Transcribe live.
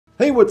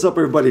Hey, what's up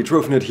everybody,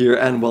 TrophyNet here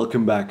and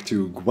welcome back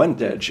to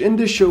GwentEdge. In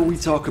this show we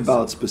talk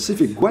about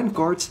specific Gwent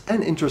cards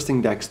and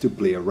interesting decks to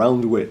play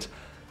around with.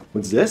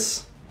 What's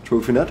this?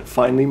 TrophyNet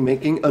finally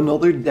making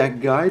another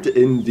deck guide?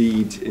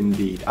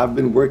 Indeed. I've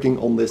been working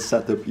on this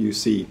setup you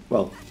see,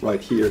 well,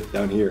 right here,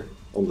 down here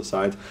on the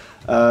side,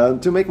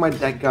 to make my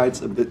deck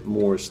guides a bit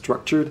more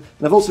structured.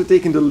 And I've also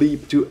taken the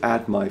leap to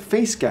add my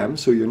face cam,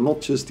 so you're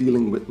not just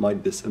dealing with my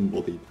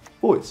disembodied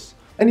voice.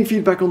 Any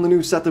feedback on the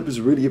new setup is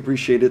really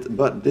appreciated,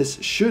 but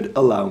this should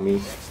allow me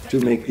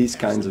to make these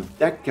kinds of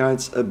deck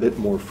guides a bit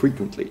more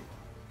frequently.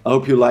 I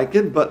hope you like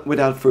it, but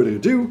without further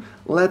ado,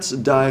 let's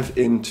dive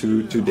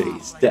into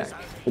today's deck.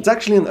 It's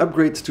actually an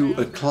upgrade to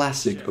a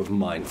classic of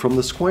mine, from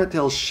the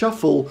Scoia'tael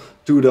Shuffle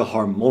to the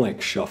Harmonic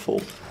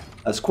Shuffle.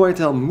 A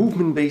Scoia'tael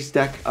movement-based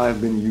deck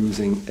I've been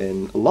using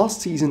in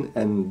last season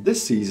and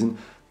this season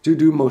to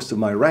do most of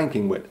my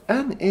ranking with,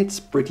 and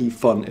it's pretty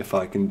fun if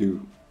I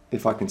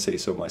can say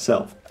so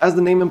myself. As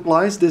the name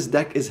implies, this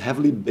deck is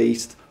heavily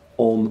based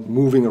on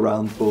moving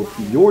around both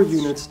your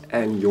units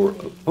and your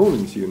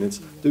opponent's units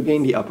to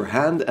gain the upper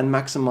hand and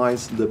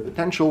maximize the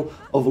potential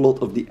of a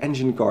lot of the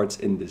engine cards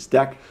in this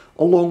deck,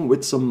 along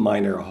with some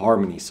minor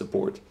harmony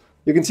support.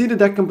 You can see the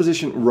deck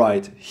composition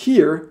right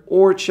here,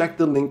 or check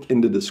the link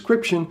in the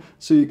description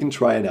so you can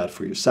try it out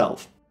for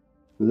yourself.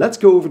 Let's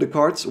go over the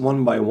cards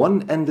one by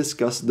one and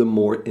discuss the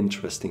more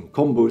interesting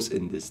combos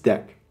in this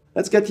deck.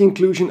 Let's get the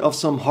inclusion of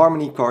some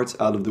harmony cards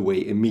out of the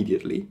way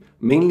immediately,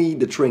 mainly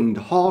the Trained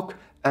Hawk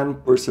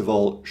and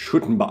Percival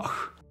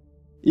Schuttenbach.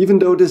 Even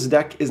though this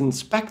deck isn't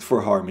spec'd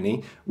for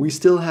harmony, we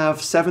still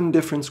have 7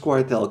 different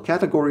Scoia'tael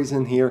categories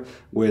in here,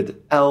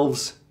 with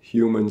elves,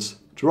 humans,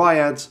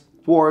 dryads,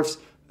 dwarves,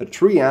 a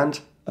treant,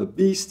 a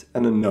beast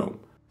and a gnome.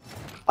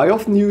 I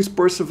often use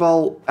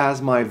Percival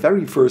as my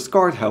very first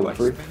card,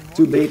 however,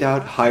 to bait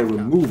out high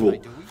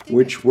removal,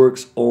 which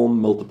works on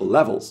multiple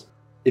levels.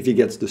 If he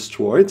gets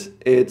destroyed,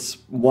 it's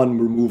one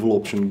removal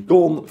option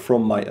gone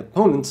from my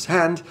opponent's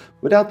hand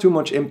without too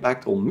much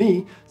impact on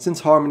me, since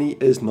harmony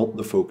is not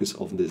the focus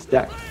of this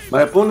deck.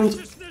 My opponent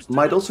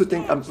might also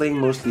think I'm playing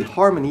mostly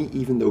harmony,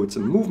 even though it's a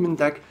movement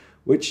deck,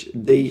 which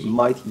they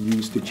might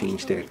use to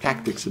change their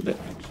tactics a bit.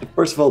 If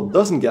Percival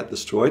doesn't get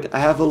destroyed, I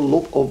have a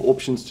lot of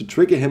options to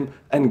trigger him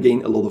and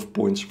gain a lot of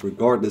points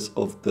regardless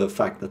of the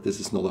fact that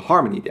this is not a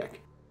harmony deck.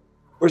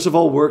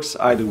 Percival works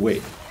either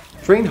way.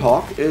 Trained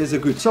Hawk is a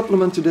good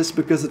supplement to this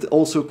because it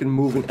also can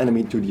move an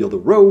enemy to the other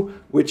row,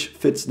 which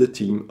fits the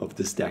theme of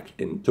this deck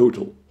in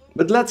total.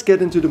 But let's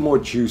get into the more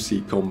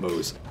juicy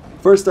combos.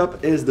 First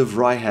up is the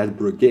Vryhead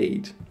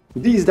Brigade.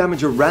 These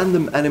damage a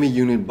random enemy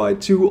unit by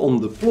 2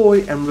 on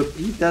deploy and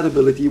repeat that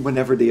ability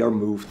whenever they are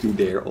moved to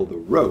their other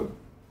row.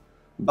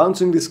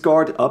 Bouncing this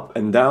card up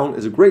and down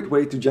is a great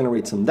way to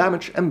generate some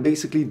damage and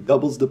basically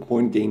doubles the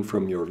point gain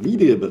from your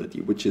leader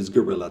ability, which is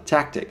Guerrilla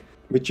Tactic,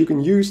 which you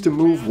can use to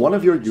move one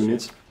of your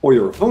units or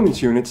your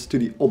opponent's units to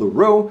the other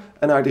row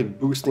and either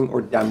boosting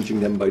or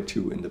damaging them by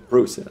 2 in the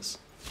process.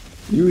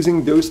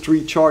 Using those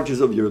 3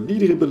 charges of your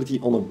leader ability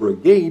on a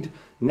brigade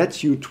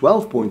nets you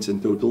 12 points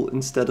in total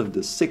instead of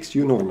the 6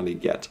 you normally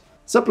get.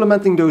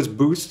 Supplementing those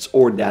boosts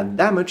or that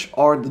damage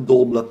are the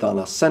Dol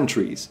Blatana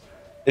sentries.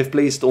 If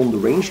placed on the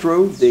ranged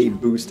row, they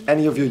boost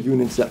any of your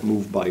units that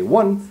move by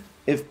 1.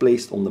 If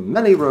placed on the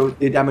melee row,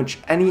 they damage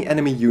any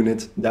enemy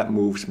unit that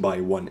moves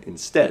by 1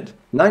 instead.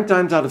 9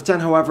 times out of 10,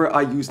 however,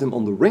 I use them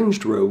on the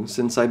ranged row,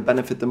 since I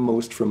benefit the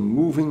most from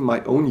moving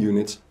my own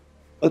units,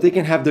 but they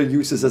can have their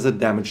uses as a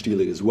damage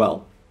dealer as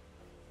well.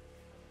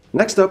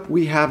 Next up,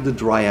 we have the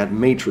Dryad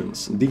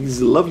Matrons.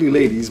 These lovely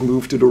ladies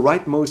move to the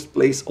rightmost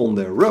place on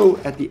their row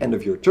at the end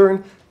of your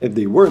turn, if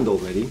they weren't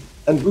already,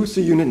 and boost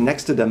the unit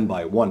next to them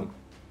by 1.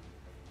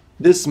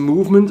 This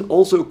movement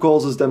also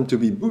causes them to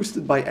be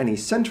boosted by any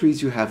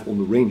sentries you have on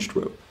the ranged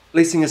row.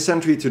 Placing a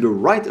sentry to the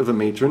right of a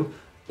matron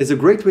is a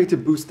great way to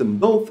boost them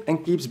both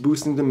and keeps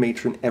boosting the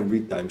matron every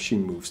time she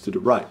moves to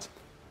the right.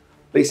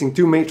 Placing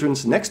 2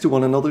 matrons next to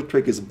one another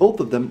triggers both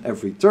of them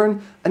every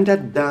turn, and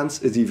that dance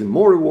is even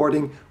more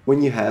rewarding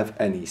when you have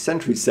any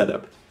sentry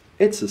setup.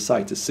 It's a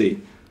sight to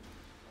see.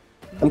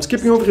 I'm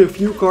skipping over a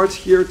few cards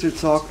here to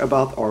talk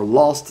about our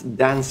last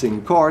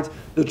dancing card,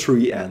 the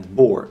Treant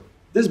Boar.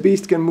 This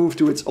beast can move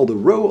to its other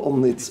row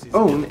on its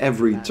own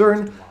every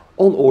turn,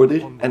 on order,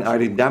 and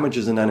either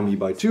damages an enemy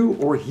by 2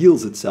 or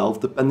heals itself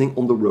depending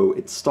on the row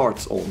it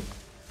starts on.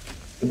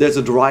 If there's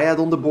a Dryad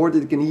on the board,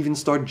 it can even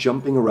start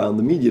jumping around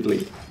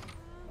immediately.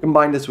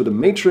 Combine this with a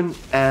matron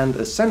and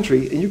a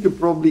sentry and you can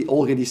probably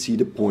already see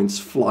the points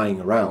flying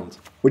around.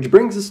 Which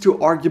brings us to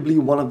arguably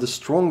one of the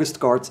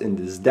strongest cards in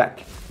this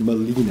deck,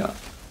 Melina.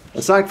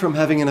 Aside from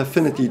having an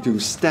affinity to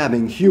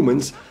stabbing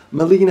humans,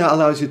 Melina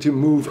allows you to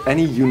move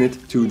any unit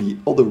to the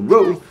other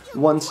row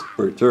once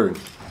per turn.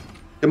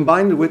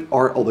 Combined with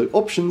our other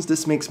options,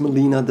 this makes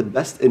Melina the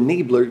best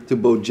enabler to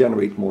both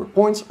generate more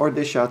points or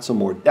dish out some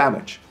more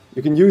damage.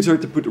 You can use her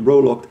to put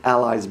row-locked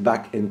allies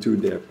back into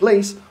their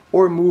place,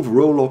 or move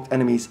row-locked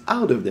enemies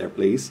out of their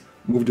place,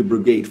 move the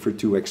brigade for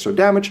 2 extra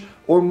damage,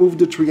 or move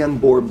the Treant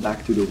Boar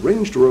back to the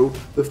ranged row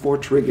before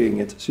triggering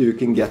it so you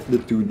can get the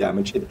 2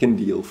 damage it can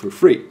deal for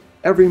free.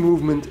 Every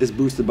movement is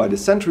boosted by the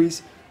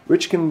sentries,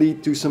 which can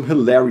lead to some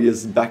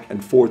hilarious back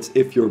and forths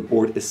if your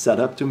board is set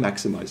up to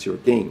maximize your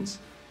gains.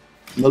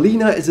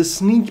 Melina is a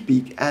sneak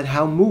peek at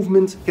how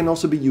movement can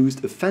also be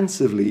used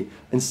offensively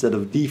instead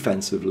of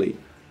defensively.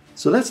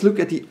 So let's look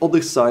at the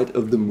other side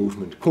of the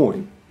movement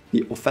coin,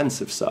 the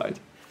offensive side.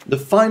 The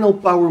final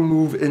power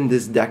move in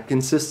this deck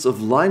consists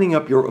of lining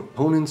up your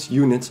opponent's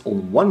units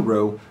on one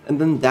row and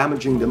then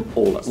damaging them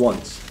all at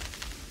once.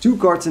 Two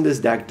cards in this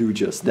deck do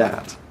just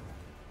that: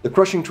 the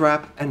Crushing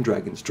Trap and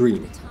Dragon's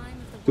Dream.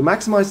 To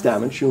maximize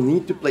damage, you'll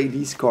need to play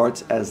these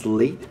cards as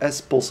late as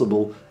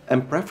possible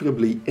and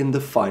preferably in the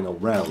final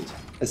round,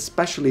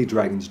 especially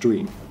Dragon's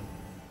Dream.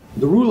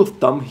 The rule of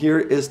thumb here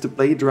is to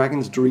play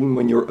Dragon's Dream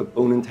when your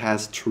opponent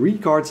has 3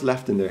 cards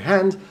left in their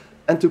hand,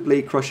 and to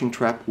play Crushing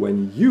Trap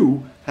when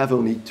you have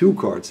only 2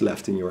 cards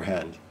left in your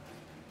hand.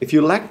 If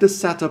you lack the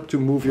setup to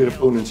move your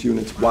opponent's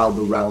units while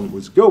the round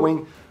was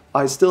going,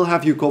 I still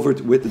have you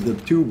covered with the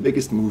 2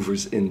 biggest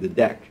movers in the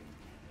deck.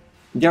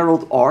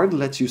 Geralt Ard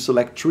lets you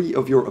select 3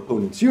 of your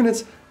opponent's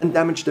units and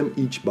damage them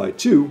each by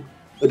 2,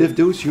 but if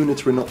those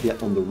units were not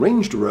yet on the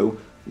ranged row,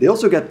 they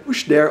also get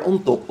pushed there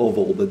on top of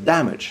all the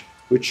damage,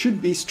 which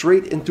should be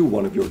straight into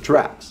one of your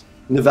traps.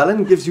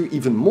 Nivellen gives you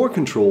even more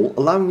control,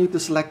 allowing you to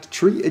select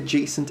 3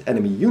 adjacent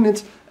enemy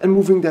units and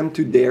moving them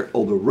to their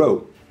other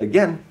row,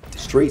 again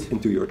straight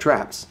into your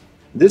traps.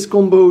 This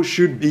combo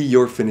should be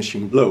your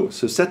finishing blow,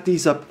 so set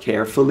these up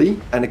carefully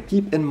and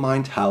keep in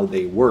mind how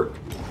they work.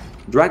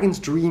 Dragon's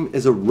Dream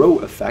is a row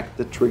effect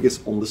that triggers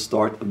on the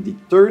start of the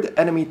 3rd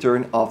enemy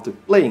turn after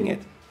playing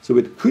it, so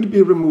it could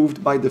be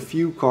removed by the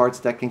few cards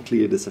that can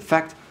clear this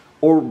effect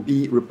or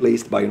be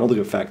replaced by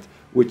another effect,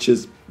 which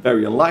is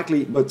very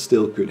unlikely but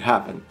still could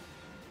happen.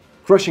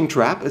 Crushing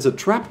Trap is a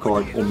trap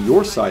card on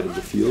your side of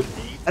the field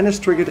and is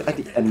triggered at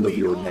the end of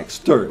your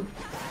next turn.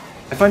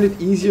 I find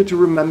it easier to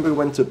remember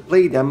when to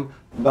play them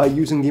by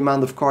using the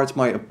amount of cards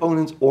my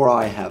opponent or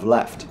I have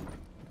left.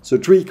 So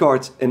 3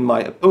 cards in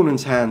my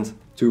opponent's hand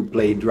to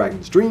play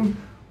Dragon's Dream,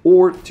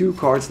 or 2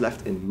 cards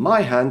left in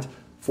my hand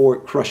for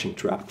Crushing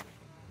Trap.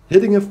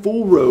 Hitting a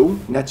full row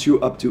nets you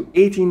up to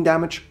 18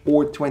 damage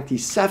or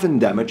 27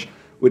 damage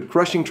with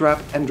Crushing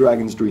Trap and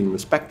Dragon's Dream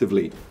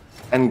respectively,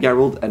 and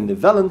Geralt and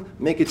Nivellen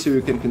make it so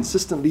you can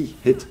consistently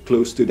hit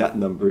close to that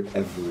number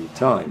every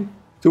time.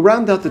 To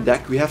round out the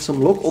deck, we have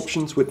some lock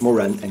options with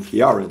Moiraine and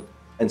Kiaren,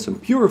 and some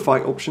purify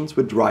options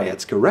with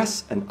Dryad's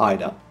Caress and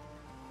Ida.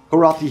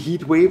 Karate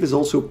Heatwave is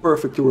also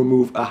perfect to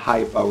remove a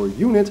high power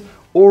unit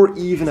or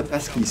even a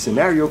pesky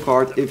scenario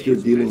card if you're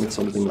dealing with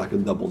something like a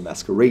double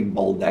Masquerade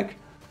Ball deck.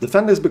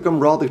 Defenders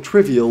become rather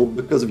trivial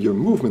because of your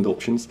movement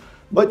options,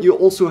 but you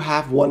also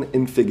have one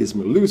in Figgis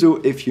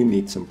Meluso if you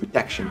need some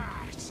protection.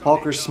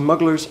 Hawker's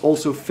Smugglers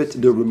also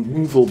fit the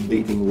removal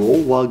baiting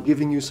role while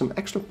giving you some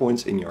extra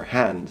points in your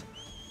hand.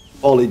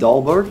 Ollie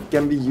Dalberg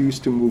can be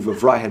used to move a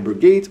Vryheid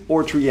Brigade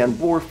or Trian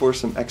Boar for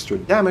some extra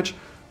damage,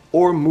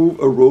 or move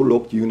a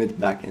row-locked unit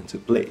back into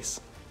place.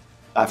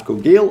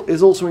 Avco Gale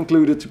is also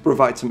included to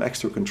provide some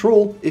extra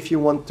control if you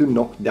want to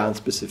knock down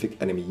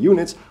specific enemy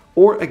units,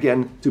 or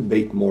again to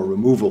bait more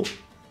removal.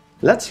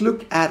 Let's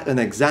look at an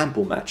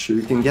example match so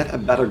you can get a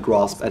better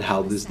grasp at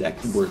how this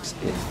deck works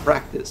in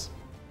practice.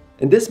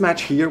 In this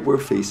match here we're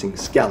facing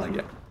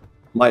Skellige.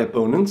 My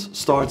opponent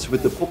starts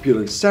with the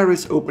popular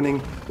Saris opening,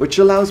 which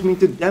allows me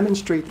to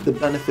demonstrate the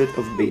benefit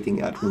of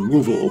baiting at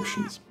removal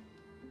options.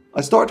 I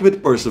start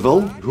with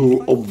Percival,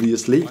 who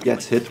obviously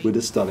gets hit with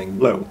a stunning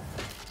blow.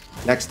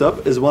 Next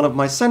up is one of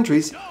my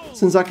sentries,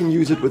 since I can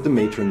use it with the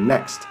Matron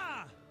next.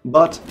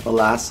 But,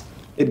 alas,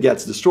 it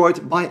gets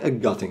destroyed by a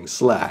gutting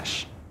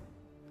slash.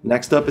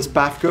 Next up is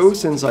Pavko,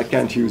 since I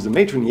can't use the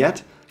Matron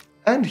yet,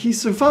 and he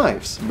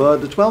survives, but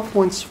the 12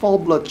 points Fall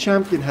Blood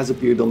champion has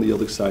appeared on the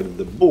other side of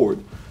the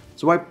board,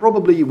 so I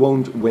probably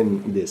won't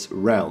win this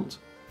round.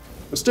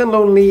 We're still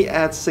only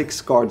at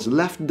 6 cards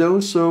left though,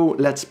 so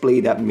let's play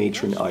that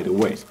Matron either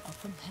way.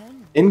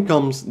 In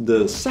comes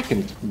the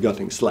second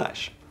gutting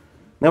slash.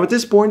 Now at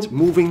this point,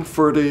 moving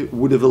further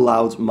would have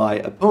allowed my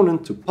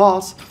opponent to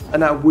pass,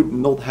 and I would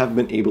not have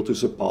been able to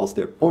surpass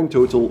their point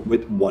total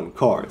with 1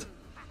 card.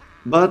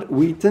 But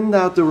we thinned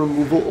out the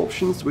removal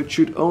options, which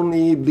should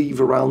only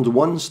leave around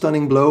 1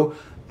 stunning blow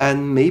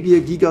and maybe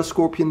a Giga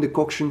Scorpion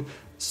decoction,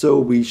 so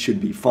we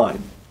should be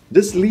fine.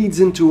 This leads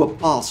into a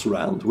pass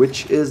round,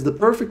 which is the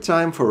perfect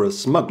time for a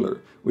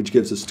Smuggler, which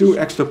gives us 2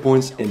 extra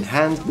points in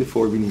hand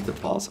before we need to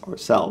pass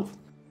ourselves.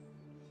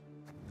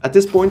 At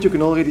this point you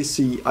can already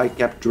see I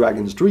kept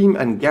Dragon's Dream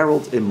and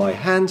Geralt in my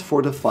hand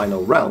for the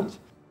final round.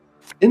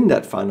 In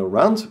that final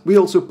round we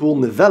also pull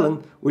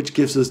Nivellen, which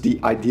gives us the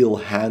ideal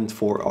hand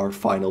for our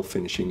final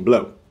finishing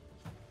blow.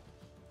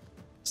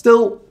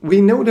 Still,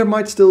 we know there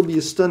might still be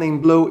a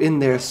stunning blow in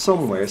there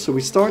somewhere, so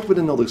we start with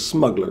another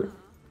Smuggler.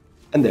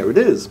 And there it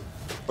is.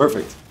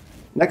 Perfect.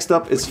 Next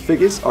up is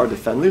Figgis, our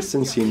defender,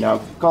 since he now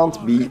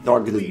can't be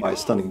targeted by a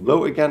stunning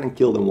blow again and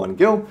killed in one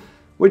go,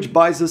 which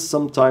buys us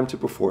some time to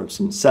perform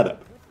some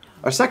setup.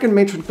 Our second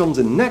Matron comes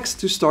in next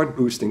to start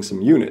boosting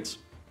some units.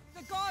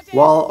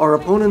 While our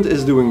opponent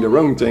is doing their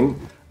own thing,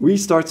 we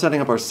start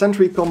setting up our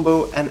sentry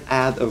combo and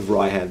add a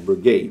Vryhead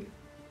brigade.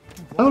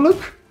 Oh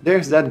look,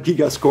 there's that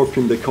Giga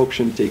Scorpion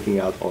decoction taking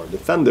out our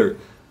defender.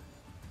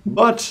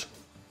 But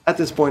at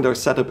this point our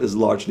setup is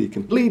largely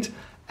complete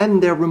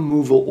and their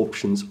removal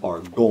options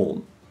are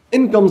gone.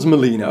 In comes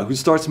Melina, who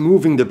starts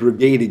moving the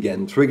brigade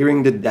again,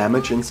 triggering the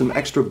damage and some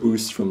extra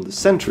boosts from the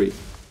sentry.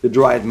 The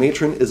Dryad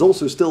Matron is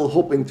also still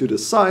hopping to the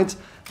sides,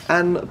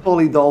 and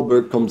Polly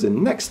Dahlberg comes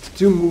in next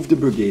to move the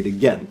brigade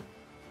again.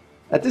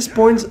 At this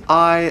point,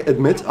 I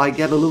admit I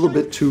get a little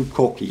bit too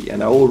cocky,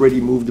 and I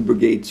already moved the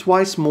brigade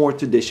twice more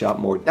to dish out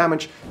more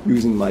damage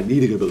using my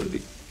leader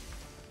ability.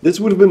 This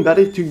would have been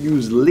better to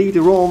use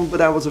later on,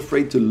 but I was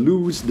afraid to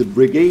lose the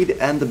brigade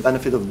and the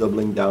benefit of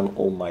doubling down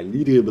on my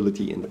leader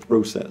ability in the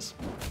process.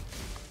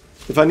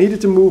 If I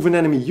needed to move an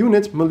enemy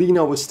unit,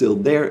 Melina was still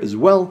there as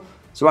well,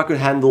 so I could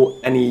handle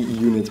any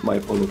unit my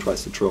opponent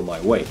tries to throw my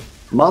way.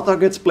 Mata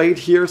gets played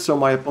here, so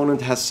my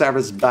opponent has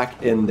Saris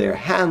back in their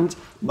hand,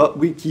 but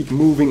we keep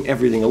moving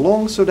everything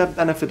along, so that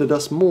benefited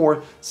us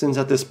more, since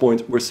at this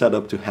point we're set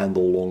up to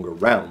handle longer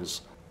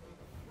rounds.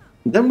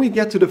 Then we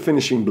get to the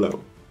finishing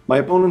blow. My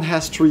opponent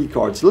has 3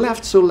 cards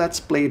left, so let's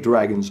play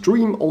Dragon's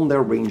Dream on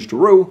their ranged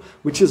row,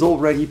 which is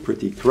already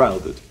pretty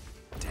crowded.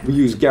 We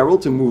use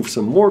Geralt to move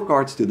some more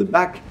cards to the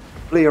back,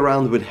 play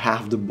around with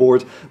half the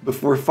board,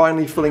 before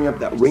finally filling up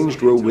that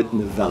ranged row with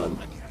Nivellen.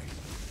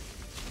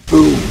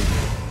 Boom!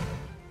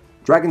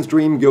 Dragon's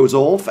Dream goes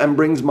off and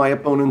brings my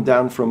opponent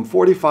down from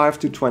 45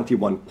 to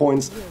 21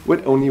 points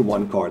with only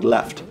 1 card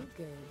left.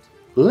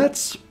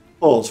 Let's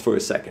pause for a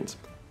second.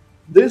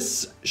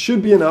 This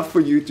should be enough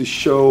for you to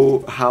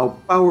show how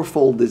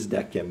powerful this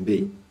deck can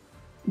be.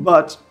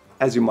 But,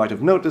 as you might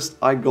have noticed,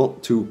 I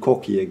got too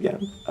cocky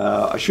again.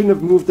 I shouldn't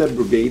have moved that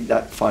brigade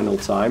that final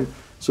time,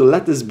 so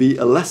let this be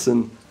a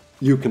lesson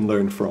you can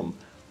learn from.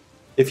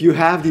 If you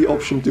have the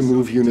option to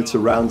move units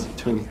around,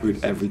 don't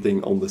put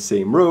everything on the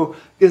same row,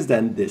 because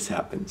then this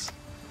happens.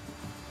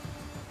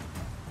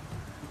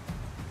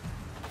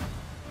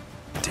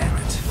 Damn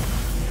it.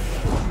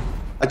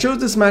 I chose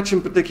this match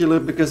in particular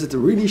because it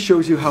really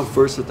shows you how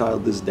versatile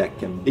this deck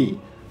can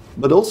be,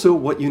 but also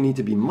what you need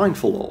to be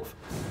mindful of.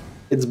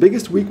 Its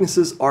biggest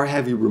weaknesses are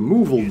heavy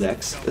removal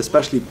decks,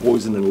 especially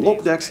poison and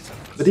lock decks,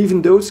 but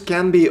even those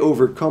can be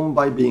overcome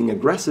by being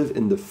aggressive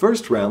in the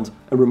first round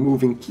and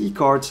removing key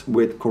cards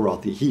with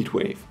Korathi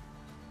Heatwave.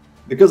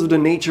 Because of the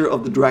nature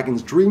of the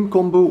Dragon's Dream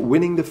combo,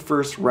 winning the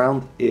first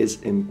round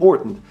is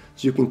important,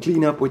 so you can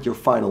clean up with your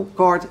final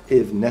card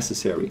if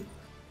necessary.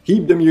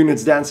 Keep them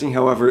units dancing,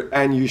 however,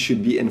 and you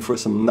should be in for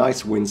some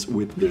nice wins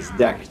with this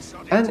deck.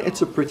 And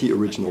it's a pretty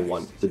original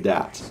one to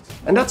that.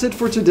 And that's it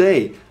for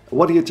today.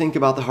 What do you think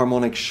about the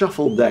Harmonic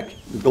Shuffle deck?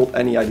 Got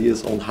any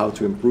ideas on how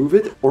to improve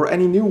it, or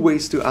any new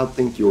ways to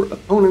outthink your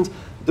opponent?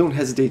 Don't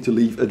hesitate to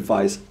leave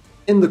advice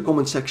in the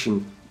comment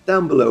section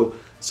down below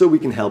so we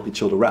can help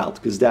each other out,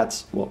 because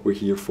that's what we're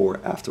here for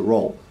after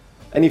all.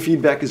 Any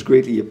feedback is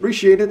greatly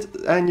appreciated,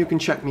 and you can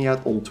check me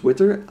out on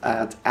Twitter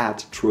at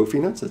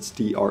 @TrophyNut, that's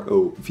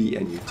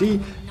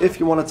TROVNUT, if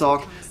you want to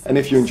talk. And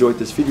if you enjoyed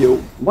this video,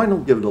 why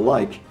not give it a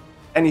like?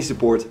 Any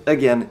support,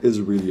 again,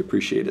 is really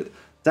appreciated.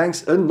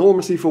 Thanks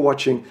enormously for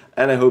watching,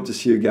 and I hope to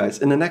see you guys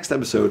in the next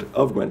episode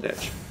of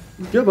GwentEdge.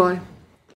 Goodbye!